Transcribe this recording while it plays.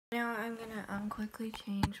I'm gonna quickly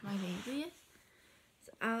change my babies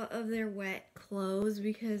out of their wet clothes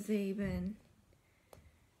because they've been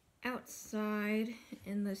outside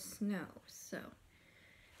in the snow. So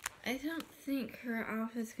I don't think her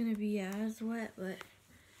outfit's gonna be as wet, but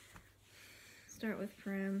start with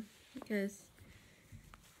Prim because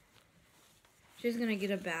she's gonna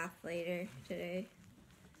get a bath later today.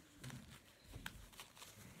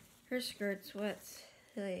 Her skirt's wet,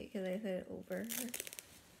 like, cause I put it over her.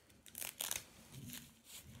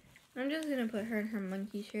 I'm just gonna put her in her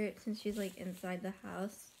monkey shirt since she's like inside the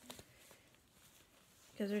house.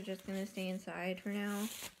 Because we're just gonna stay inside for now.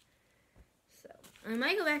 So, I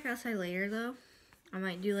might go back outside later though. I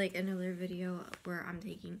might do like another video where I'm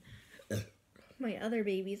taking my other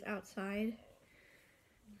babies outside.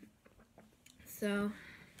 So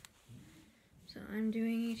I'm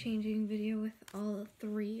doing a changing video with all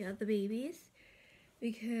 3 of the babies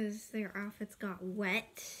because their outfits got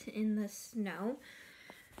wet in the snow.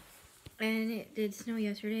 And it did snow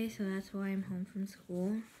yesterday, so that's why I'm home from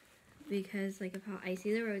school. Because like of how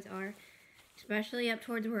icy the roads are, especially up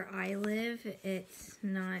towards where I live, it's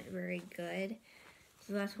not very good.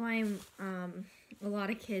 So that's why I'm, a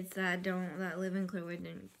lot of kids that live in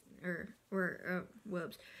Clearwood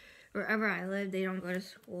wherever I live, they don't go to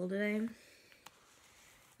school today.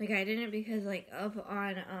 Like I didn't because like up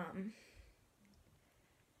on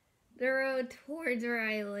the road towards where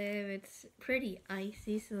I live, it's pretty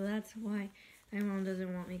icy, so that's why my mom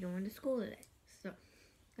doesn't want me going to school today. So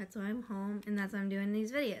that's why I'm home, and that's why I'm doing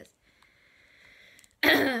these videos.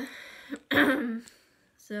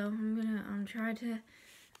 So I'm gonna try to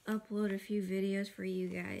upload a few videos for you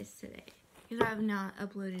guys today because I have not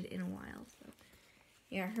uploaded in a while. So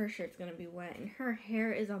yeah, her shirt's gonna be wet, and her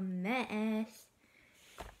hair is a mess.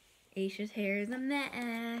 Asha's hair is a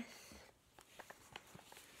mess.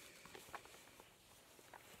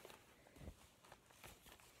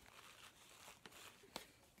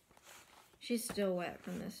 She's still wet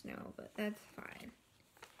from the snow, but that's fine.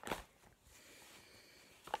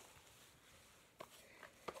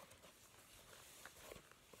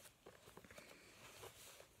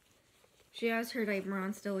 She has her diaper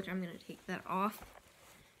on still, which I'm going to take that off.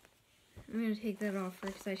 I'm going to take that off her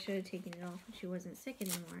because I should have taken it off when she wasn't sick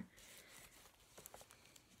anymore.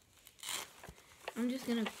 I'm just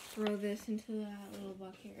going to throw this into that little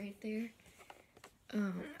bucket right there.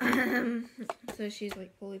 So she's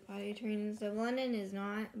like fully potty trained and stuff. London is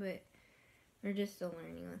not, but we're just still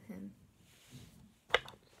learning with him.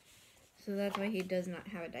 So that's why he does not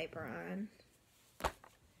have a diaper on.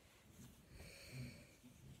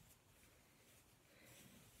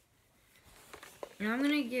 Now I'm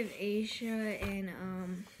gonna give Asha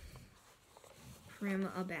and Prim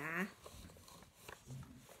a bath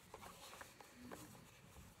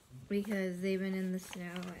because they've been in the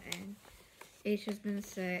snow and Asha's been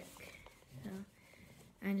sick, so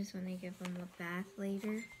I just want to give them a bath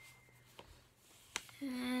later.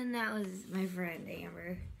 And that was my friend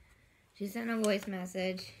Amber. She sent a voice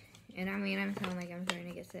message, and I mean, I'm sounding like I'm trying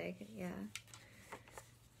to get sick. Yeah,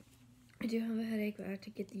 I do have a headache, but I have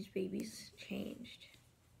to get these babies changed.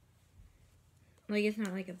 Like, it's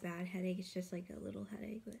not like a bad headache, it's just like a little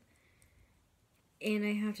headache. But and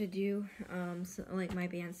I have to do like my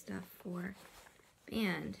band stuff for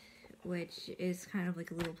band, which is kind of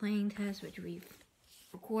like a little playing test, which we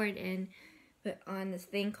record and put on this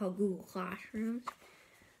thing called Google Classroom.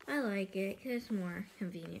 I like it because it's more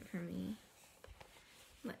convenient for me.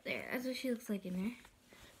 But there, that's what she looks like in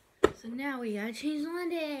there. So now we gotta change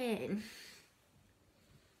London.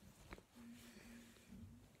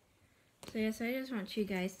 So yes, I just want you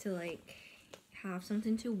guys to like have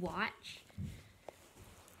something to watch.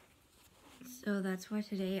 So that's why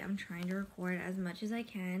today I'm trying to record as much as I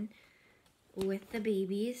can with the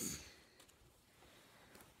babies.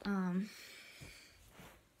 Gotta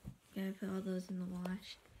put all those in the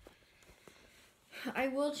wash. I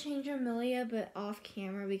will change Amelia, but off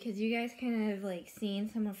camera because you guys kind of like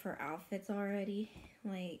seen some of her outfits already.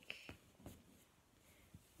 Like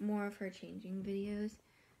more of her changing videos.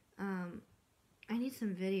 I need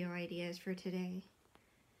some video ideas for today.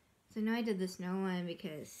 So now I did the snow one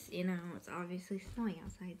because, you know, it's obviously snowing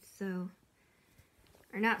outside, so,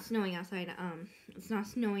 or not snowing outside, it's not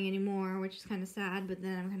snowing anymore, which is kind of sad, but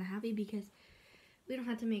then I'm kind of happy because we don't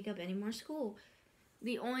have to make up any more school.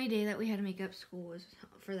 The only day that we had to make up school was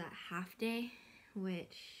for that half day,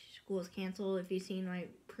 which school is canceled. If you've seen my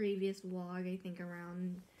previous vlog, I think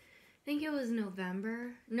it was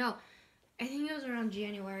November. No, I think it was around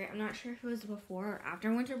January. I'm not sure if it was before or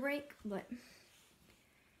after winter break, but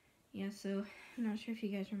yeah, so I'm not sure if you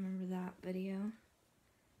guys remember that video.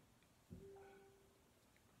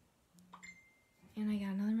 And I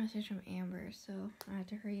got another message from Amber, so I have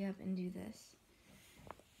to hurry up and do this.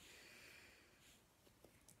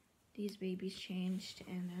 These babies changed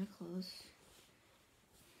and their clothes.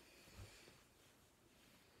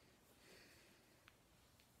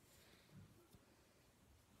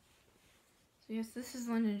 So yes, this is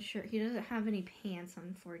London's shirt. He doesn't have any pants,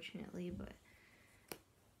 unfortunately, but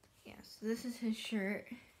yes, this is his shirt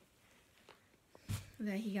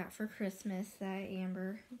that he got for Christmas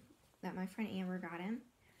that my friend Amber got him.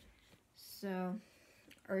 So,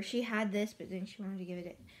 or she had this, but then she wanted to give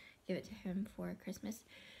it to him for Christmas.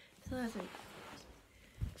 So that's it.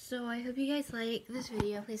 So I hope you guys like this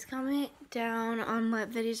video. Please comment down on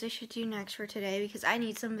what videos I should do next for today, because I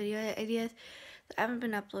need some video ideas. I haven't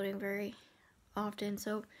been uploading very often,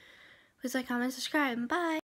 so please like, comment, subscribe, and bye.